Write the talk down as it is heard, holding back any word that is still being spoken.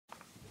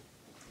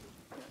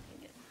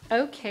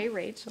Okay,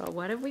 Rachel,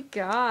 what have we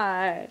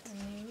got?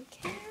 New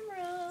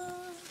camera.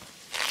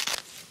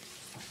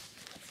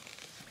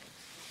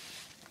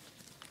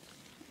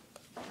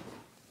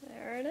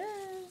 There it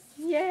is.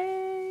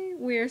 Yay!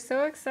 We are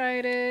so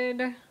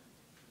excited.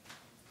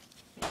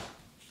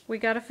 We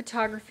got a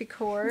photography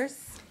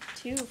course.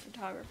 2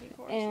 photography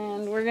courses.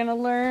 And we're gonna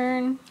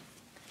learn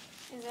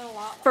Is it a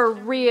lot for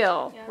longer?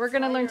 real. Yeah, We're it's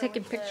gonna learn lighter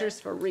taking with the pictures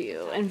for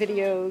real and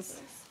videos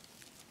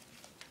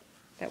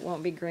that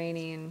won't be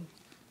grainy and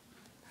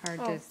hard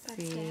Oh, to that's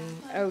see. Dad.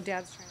 Oh,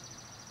 Dad's trying.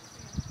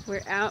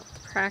 We're out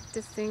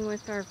practicing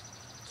with our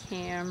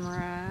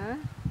camera.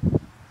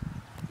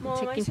 Mom, I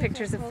Taking took a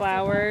pictures of close-up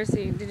flowers.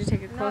 Did you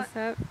take a Not-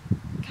 close-up?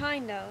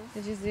 Kind of.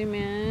 Did you zoom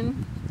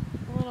in?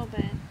 A little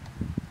bit.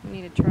 We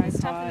need a The tripod.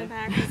 stuff in the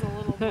back is a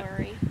little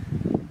blurry.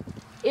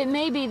 It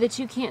may be that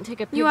you can't take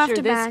a You have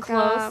picture to this back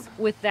close up.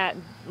 with that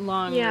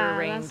longer Yeah,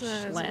 range that's what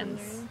I was lens.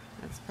 wondering.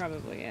 That's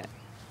probably it.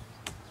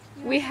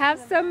 We have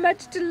so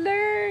much to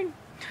learn.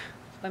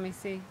 Let me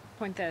see.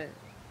 Point the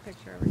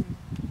picture over here.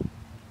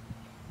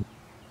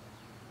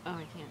 Oh,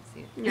 I can't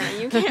see it. Yeah,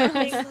 you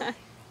can't.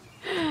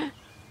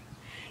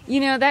 You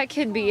know, that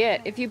could be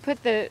it. If you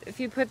put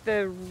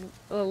the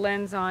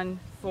lens on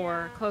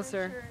for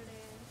closer.